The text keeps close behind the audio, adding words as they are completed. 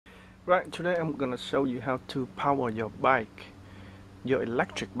Right, today I'm gonna show you how to power your bike, your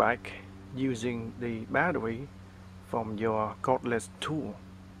electric bike, using the battery from your cordless tool.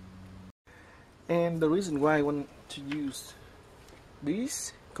 And the reason why I want to use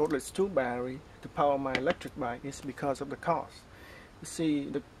this cordless tool battery to power my electric bike is because of the cost. You see,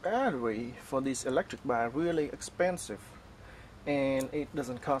 the battery for this electric bike really expensive, and it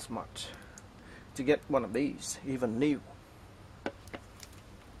doesn't cost much to get one of these, even new.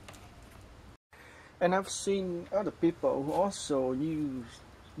 And I've seen other people who also use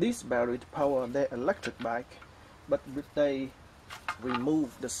this battery to power their electric bike, but they remove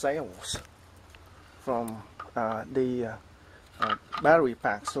the cells from the battery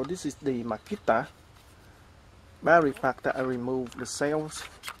pack. So this is the Makita battery pack that I removed the cells,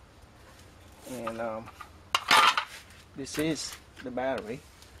 and this is the battery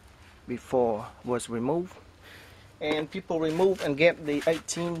before was removed. And people remove and get the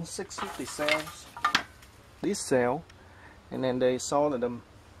 18650 cells, this cell, and then they solder them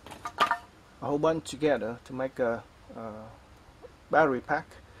a whole bunch together to make a battery pack.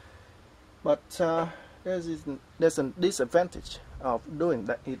 But there's a disadvantage of doing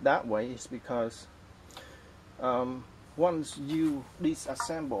that way, is because once you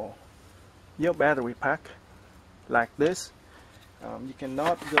disassemble your battery pack like this, you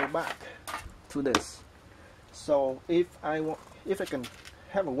cannot go back to this. So if I can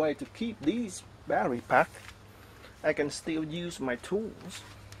have a way to keep these battery pack, I can still use my tools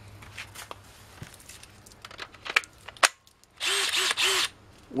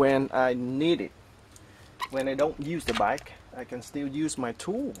when I need it. When I don't use the bike, I can still use my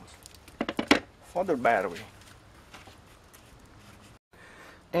tools for the battery.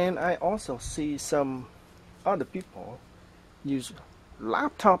 And I also see some other people use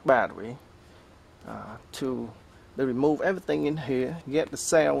laptop battery they remove everything in here, get the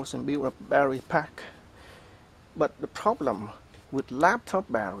cells, and build a battery pack. But the problem with laptop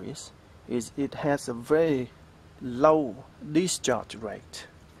batteries is it has a very low discharge rate.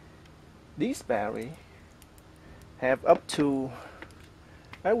 These batteries have up to,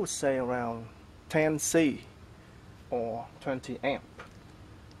 I would say, around 10 C or 20 amp.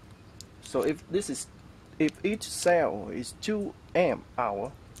 So if each cell is 2 amp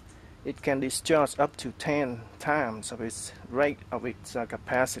hour, it can discharge up to 10 times of its rate of its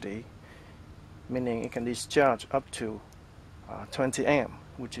capacity, meaning it can discharge up to 20 amp,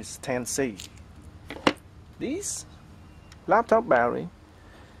 which is 10 C. These laptop battery,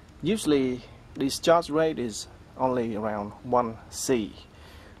 usually discharge rate is only around 1 C.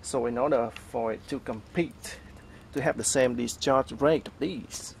 So in order for it to compete, to have the same discharge rate of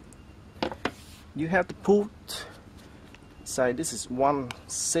these, you have to put, say this is 1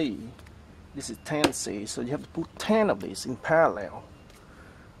 C, this is 10 C, so you have to put 10 of these in parallel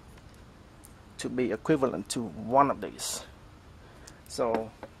to be equivalent to one of these.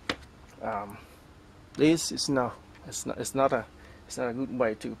 So this is it's not a good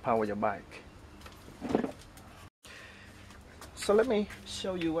way to power your bike. So let me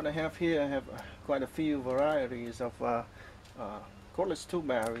show you what I have here. I have quite a few varieties of cordless tool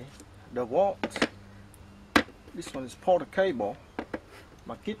battery. Dewalt. This one is Porter cable.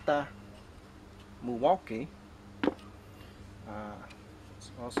 Makita. Milwaukee.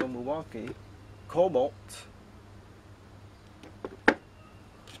 It's also Milwaukee. Cobalt.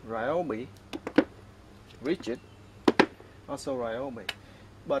 Ryobi. Rigid. Also Ryobi.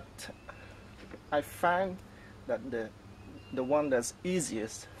 But I find that the one that's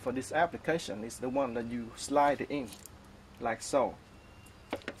easiest for this application is the one that you slide it in like so,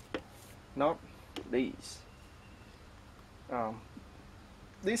 not these.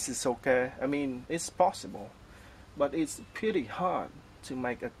 This is okay, I mean, it's possible, but it's pretty hard to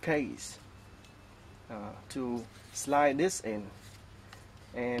make a case to slide this in,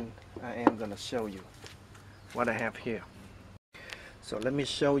 and I am gonna show you what I have here. So let me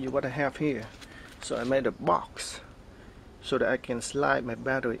show you what I have here. So I made a box so that I can slide my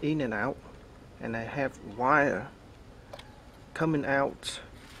battery in and out, and I have wire coming out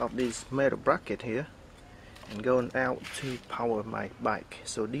of this metal bracket here and going out to power my bike.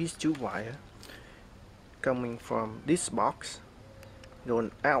 So these two wires coming from this box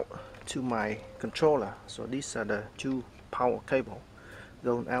going out to my controller. So these are the two power cable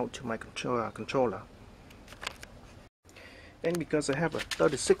going out to my controller. And because I have a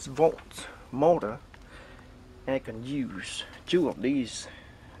 36 volt motor, I can use two of these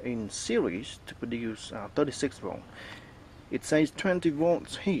in series to produce 36 volt. It says 20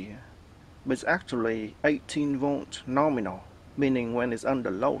 volts here, but it's actually 18 volts nominal, meaning when it's under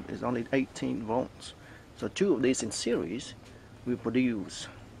load it's only 18 volts. So two of these in series will produce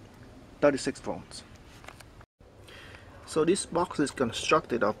 36 volts. So this box is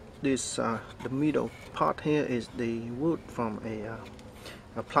constructed of this, the middle part here is the wood from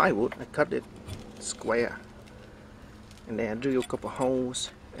a plywood. I cut it square and then I drill a couple holes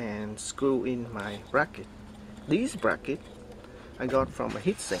and screw in my bracket. These bracket I got from a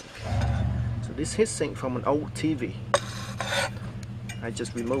heatsink. So this heatsink from an old TV. I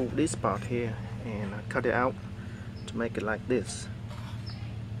just remove this part here and I cut it out to make it like this.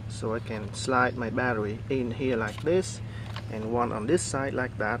 So I can slide my battery in here like this, and one on this side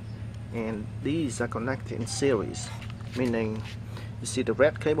like that, and these are connected in series, meaning you see the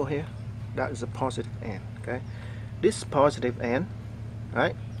red cable here, that is the positive end. Okay, this positive end,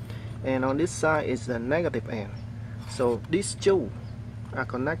 right, and on this side is the negative end. So these two are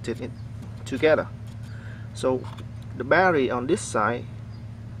connected together. So the battery on this side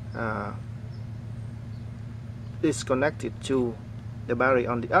is connected to the battery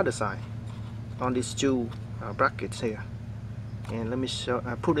on the other side, on these two brackets here. And let me show,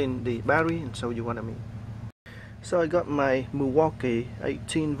 I put in the battery and show you what I mean. So I got my Milwaukee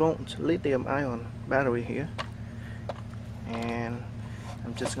 18 volt lithium ion battery here, and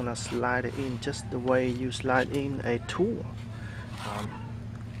I'm just gonna slide it in just the way you slide in a tool.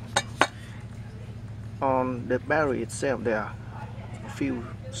 On the battery itself there are a few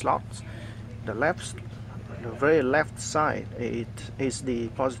slots. The very left side, it is the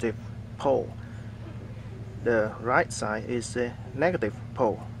positive pole. The right side is the negative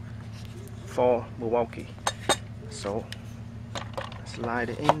pole for Milwaukee. So slide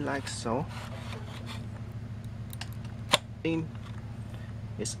it in like so. In,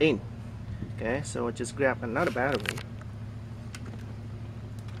 it's in. Okay, so I just grab another battery,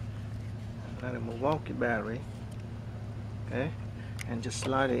 another Milwaukee battery. Okay, and just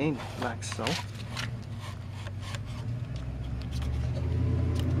slide it in like so.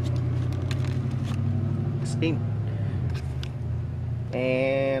 In,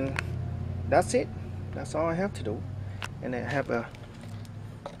 and that's it. That's all I have to do. And I have a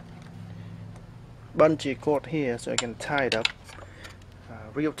bungee cord here so I can tie it up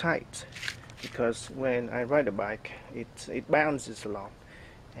real tight, because when I ride a bike it bounces a lot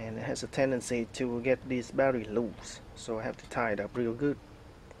and it has a tendency to get this battery loose, so I have to tie it up real good.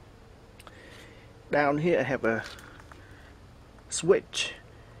 Down here I have a switch.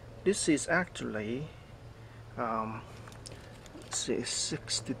 This is actually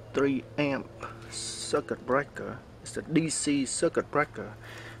 63 amp circuit breaker. It's a DC circuit breaker,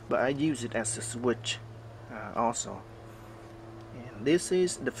 but I use it as a switch also. And this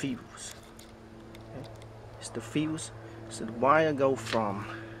is the fuse. Okay. It's the fuse. So the wire go from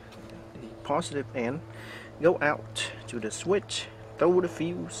the positive end, go out to the switch, through the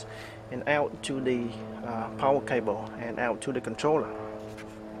fuse, and out to the power cable and out to the controller.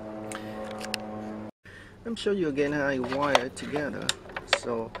 Let me show you again how I wire it together.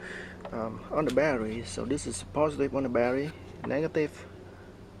 So on the battery, so this is positive on the battery, negative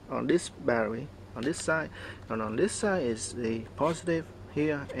on this battery on this side, and on this side is the positive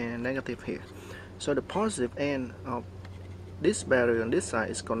here and negative here. So the positive end of this battery on this side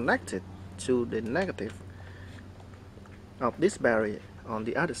is connected to the negative of this battery on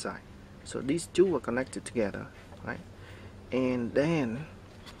the other side. So these two are connected together, right? And then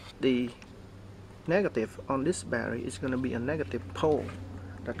the negative on this battery is going to be a negative pole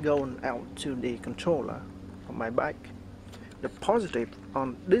that going out to the controller of my bike. The positive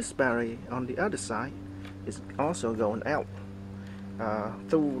on this battery on the other side is also going out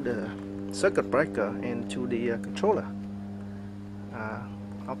through the circuit breaker and to the controller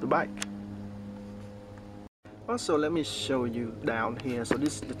of the bike. Also, let me show you down here. So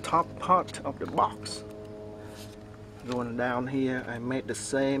this is the top part of the box. Going down here, I made the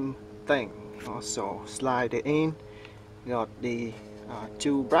same thing. Also slide it in. Got the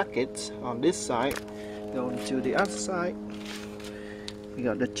two brackets on this side going to the other side. We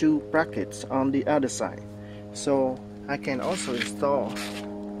got the two brackets on the other side. So I can also install,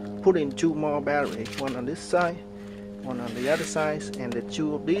 put in two more batteries, one on this side, one on the other side, and the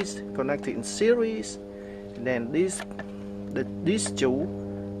two of these connected in series. And then these two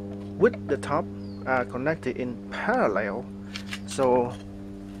with the top are connected in parallel. So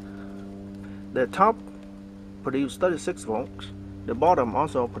the top produce 36 volts, the bottom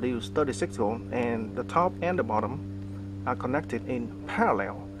also produce 36 volts, and the top and the bottom are connected in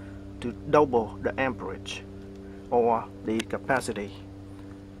parallel to double the amperage or the capacity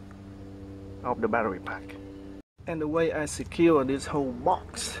of the battery pack. And the way I secure this whole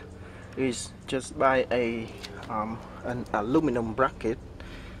box is just by an aluminum bracket.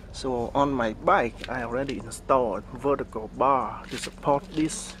 So on my bike I already installed vertical bar to support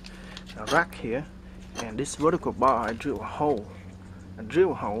this rack here, and this vertical bar I drill a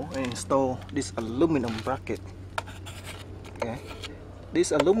drill hole and install this aluminum bracket. Okay,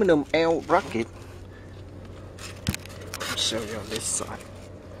 this aluminum L bracket, I'll show you on this side.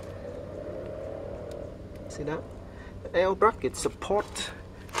 See that? The L bracket support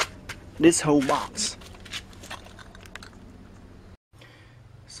this whole box.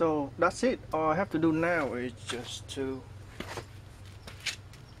 So that's it. All I have to do now is just to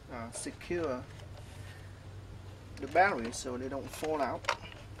secure the batteries so they don't fall out,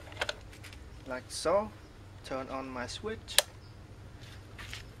 like so. Turn on my switch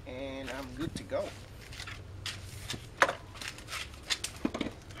and I'm good to go.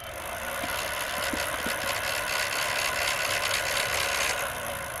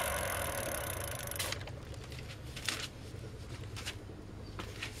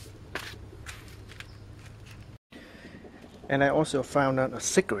 And I also found out a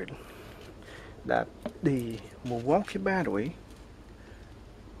secret that the Milwaukee battery,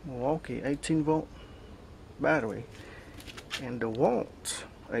 Milwaukee 18-volt battery, and the Dewalt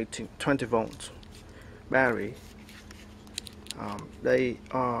 20-volt battery, they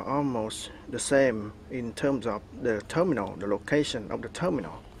are almost the same in terms of the terminal, the location of the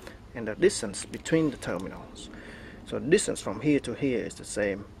terminal, and the distance between the terminals. So the distance from here to here is the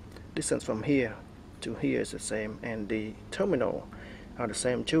same. Distance from here to here is the same, and the terminal are the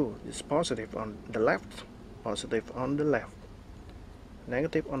same too. It's positive on the left, positive on the left,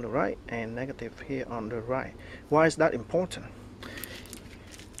 negative on the right, and negative here on the right. Why is that important?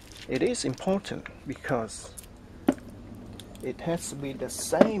 It is important because it has to be the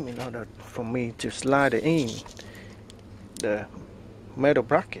same in order for me to slide it in the metal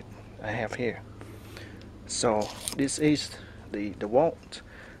bracket I have here. So this is the Dewalt.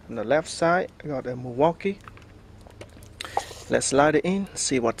 On the left side I got a Milwaukee. Let's slide it in,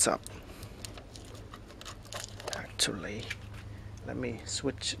 see what's up. Actually, let me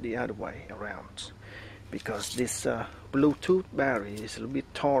switch the other way around, because this Bluetooth battery is a little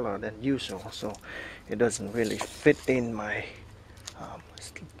bit taller than usual, so it doesn't really fit in my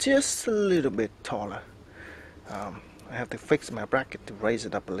it's just a little bit taller. I have to fix my bracket to raise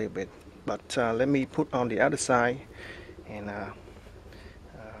it up a little bit, but let me put on the other side and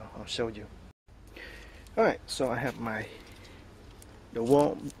I'll show you. Alright, so I have my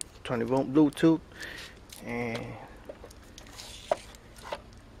Dewalt 20-volt Bluetooth and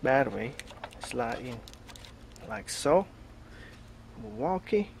battery. Slide in like so.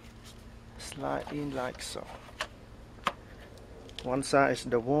 Milwaukee, slide in like so. One side is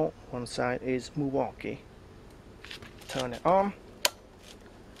Dewalt, one side is Milwaukee. Turn it on,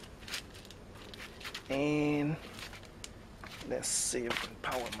 and let's see if I can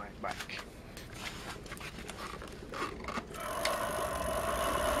power my bike.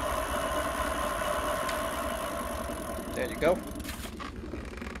 There you go.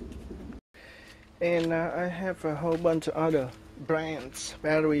 And I have a whole bunch of other brands,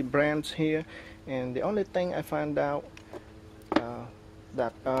 battery brands here, and the only thing I found out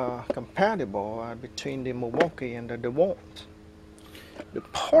that are compatible between the Milwaukee and the Dewalt. The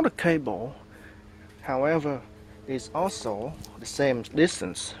power cable, however, is also the same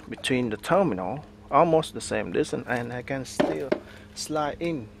distance between the terminal, almost the same distance, and I can still slide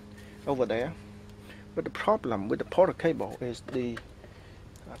in over there. But the problem with the power cable is the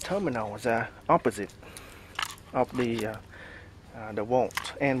terminals are opposite of the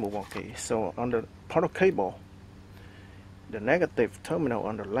Dewalt and Milwaukee. So on the power cable, the negative terminal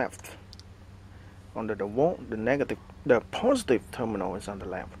on the left. On the Dewalt, the positive terminal is on the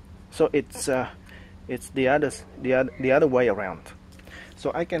left. So it's the other way around.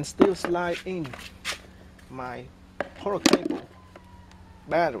 So I can still slide in my power cable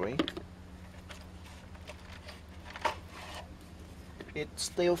battery. It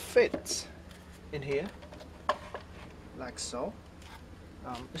still fits in here, like so.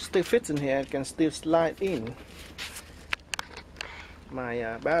 It still fits in here. I can still slide in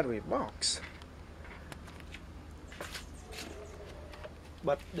my battery box.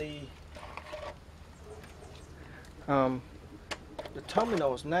 But the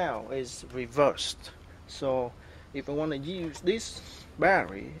terminals now is reversed. So if I want to use this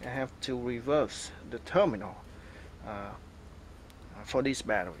battery, I have to reverse the terminal for these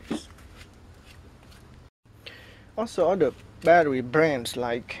batteries. Also other battery brands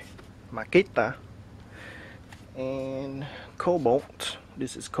like Makita and Cobalt.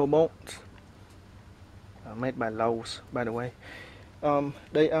 This is Cobalt, made by Lowe's, by the way.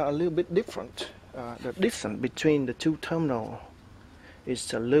 They are a little bit different. The distance between the two terminals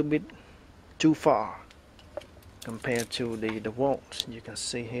is a little bit too far compared to the Dewalt. You can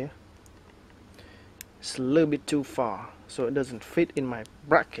see here it's a little bit too far, so it doesn't fit in my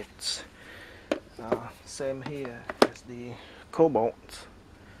brackets. Same here as the cobalt.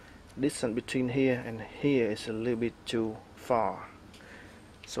 Distance between here and here is a little bit too far,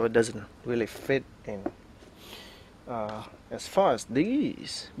 so it doesn't really fit in. As far as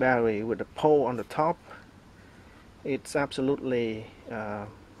these battery with the pole on the top, it's absolutely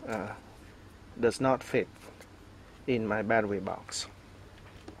does not fit in my battery box.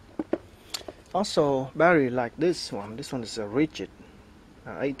 Also, battery like this one is a rigid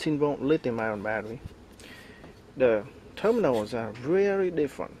 18-volt lithium-ion battery. The terminals are very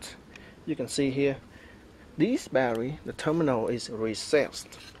different. You can see here, this battery, the terminal is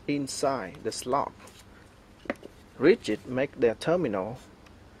recessed inside the slot. Rigid make their terminal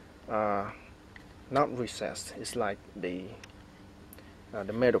not recessed. It's like the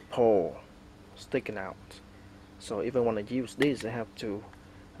metal pole sticking out. So if I want to use this, I have to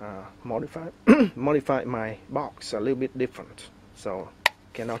modify my box a little bit different. So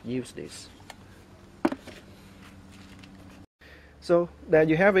cannot use this. So there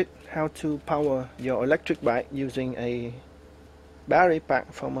you have it, how to power your electric bike using a battery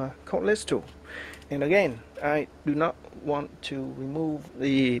pack from a cordless tool. And again, I do not want to remove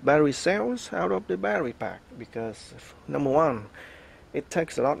the battery cells out of the battery pack because, number one, it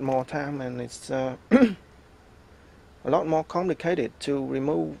takes a lot more time and it's a lot more complicated to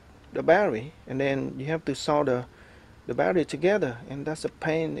remove the battery, and then you have to solder the battery together, and that's a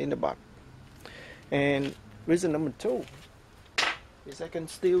pain in the butt. And reason number two is I can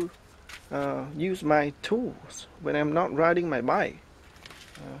still use my tools when I'm not riding my bike.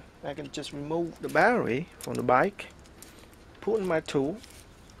 I can just remove the battery from the bike, put in my tool,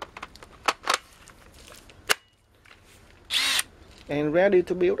 and ready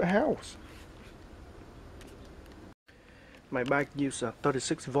to build a house. My bike uses a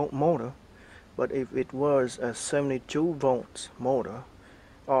 36-volt motor, but if it was a 72-volt motor,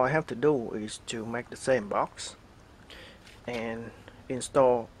 all I have to do is to make the same box and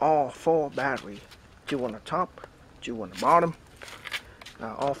install all 4 batteries, 2 on the top, 2 on the bottom,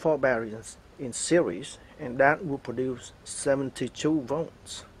 all 4 batteries in series, and that will produce 72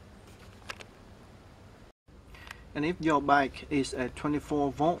 volts. And if your bike is a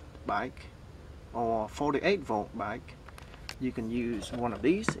 24-volt bike or 48-volt bike, you can use one of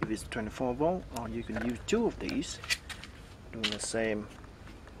these if it's 24 volt, or you can use 2 of these doing the same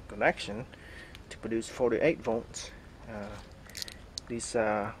connection to produce 48 volts. This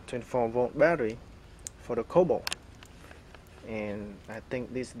 24 volt battery for the cobalt, and I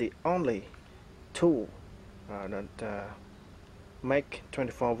think this is the only tool that make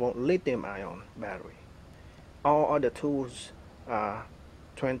 24 volt lithium ion battery. All other tools are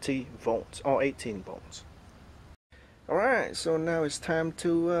 20 volts or 18 volts. Alright, so now it's time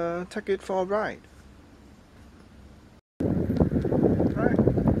to take it for a ride. Alright,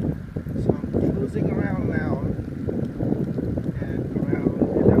 so I'm cruising around now at around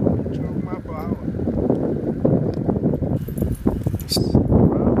 11 to 12 miles per hour.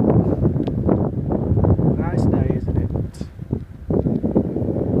 Well, nice day, isn't it?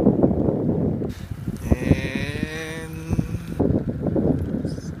 And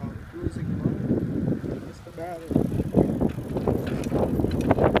so I'm cruising around. That's about it.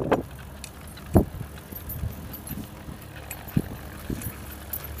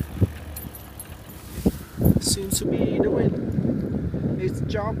 Seems to be the wind. It's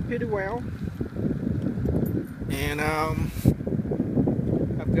job pretty well, and I've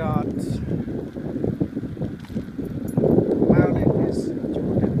got mileage is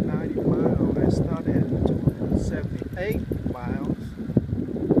 290 miles. I started at 278 miles,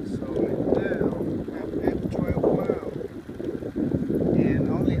 so right now I'm at 12 miles, and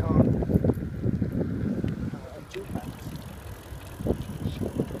only on 2 packs.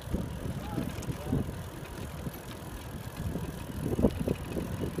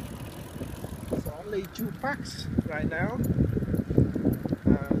 Only 2 packs right now,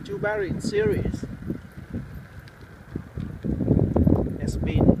 2 batteries in series. It's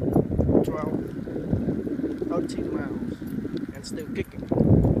been 13 miles and still kicking.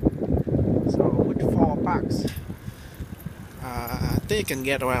 So with 4 packs, I think I can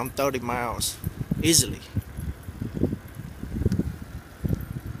get around 30 miles easily.